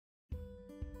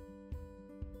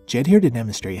Jed here to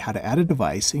demonstrate how to add a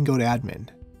device in GoTo Admin.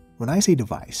 When I say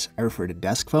device, I refer to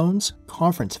desk phones,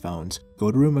 conference phones,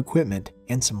 go-to-room equipment,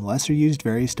 and some lesser used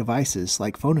various devices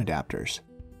like phone adapters.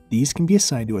 These can be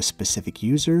assigned to a specific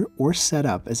user or set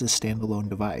up as a standalone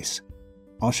device.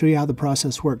 I'll show you how the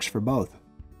process works for both.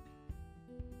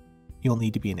 You'll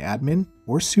need to be an admin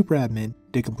or super admin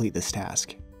to complete this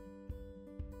task.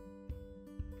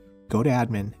 GoTo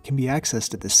Admin can be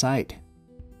accessed at this site.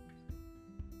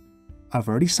 I've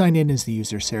already signed in as the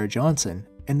user Sarah Johnson,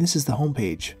 and this is the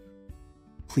homepage.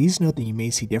 Please note that you may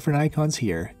see different icons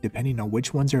here depending on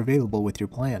which ones are available with your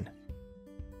plan.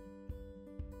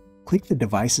 Click the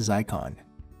Devices icon.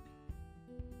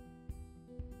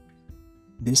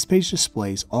 This page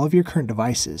displays all of your current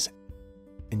devices,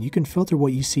 and you can filter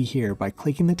what you see here by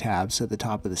clicking the tabs at the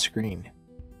top of the screen.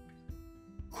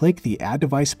 Click the Add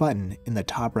Device button in the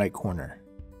top right corner.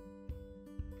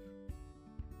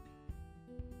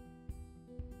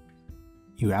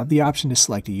 You have the option to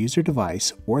select a user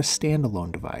device or a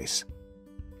standalone device.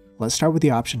 Let's start with the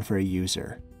option for a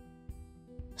user.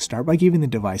 Start by giving the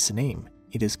device a name.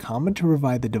 It is common to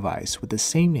provide the device with the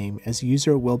same name as the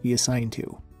user will be assigned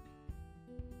to.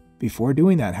 Before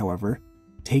doing that, however,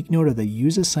 take note of the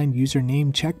Use Assigned User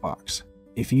Name checkbox.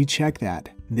 If you check that,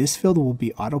 this field will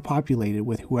be auto-populated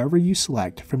with whoever you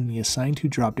select from the Assigned To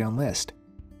drop-down list.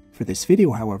 For this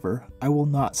video, however, I will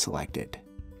not select it.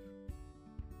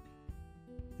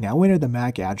 Now enter the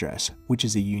MAC address, which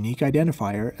is a unique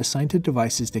identifier assigned to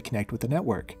devices to connect with the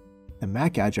network. The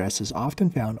MAC address is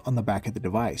often found on the back of the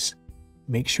device.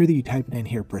 Make sure that you type it in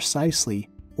here precisely,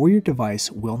 or your device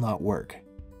will not work.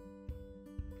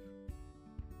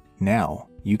 Now,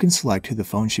 you can select who the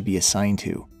phone should be assigned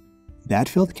to. That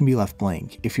field can be left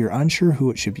blank if you're unsure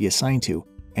who it should be assigned to,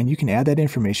 and you can add that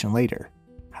information later.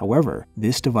 However,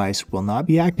 this device will not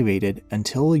be activated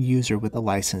until a user with a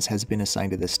license has been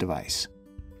assigned to this device.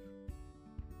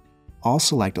 I'll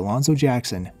select Alonzo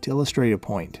Jackson to illustrate a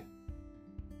point.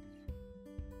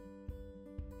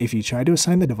 If you try to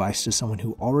assign the device to someone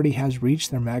who already has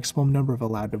reached their maximum number of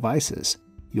allowed devices,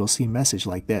 you'll see a message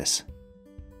like this.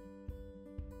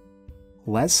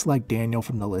 Let's select Daniel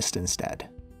from the list instead.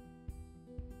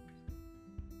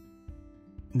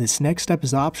 This next step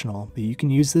is optional, but you can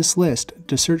use this list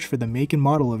to search for the make and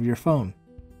model of your phone.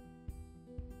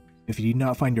 If you do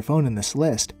not find your phone in this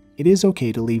list, it is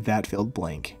okay to leave that field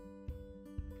blank.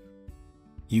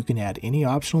 You can add any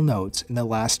optional notes in the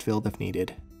last field if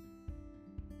needed.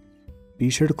 Be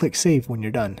sure to click Save when you're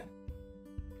done.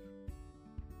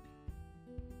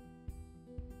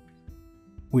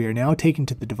 We are now taken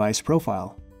to the device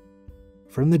profile.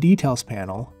 From the Details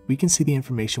panel, we can see the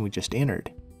information we just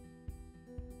entered.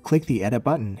 Click the Edit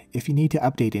button if you need to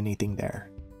update anything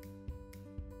there.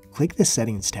 Click the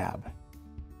Settings tab.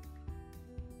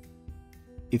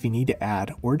 If you need to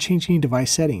add or change any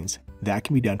device settings, that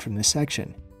can be done from this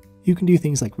section. You can do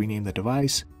things like rename the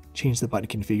device, change the button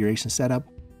configuration setup,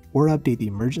 or update the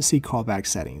emergency callback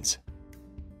settings.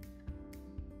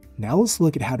 Now let's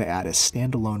look at how to add a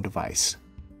standalone device.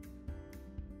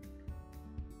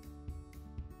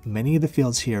 Many of the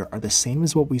fields here are the same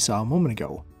as what we saw a moment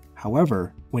ago.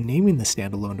 However, when naming the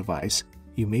standalone device,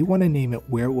 you may want to name it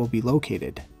where it will be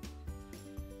located.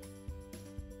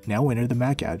 Now enter the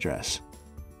MAC address.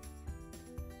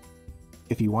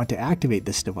 If you want to activate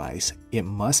this device, it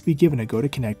must be given a GoTo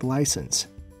Connect license.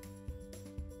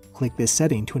 Click this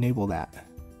setting to enable that.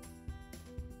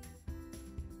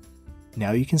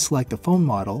 Now you can select the phone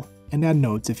model and add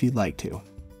notes if you'd like to.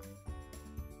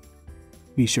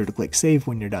 Be sure to click Save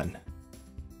when you're done.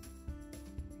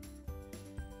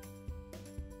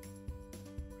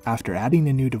 After adding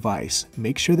a new device,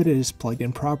 make sure that it is plugged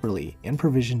in properly and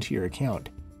provisioned to your account.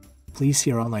 Please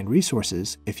see our online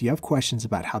resources if you have questions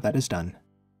about how that is done.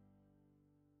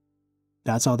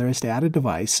 That's all there is to add a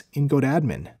device in GoTo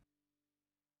Admin.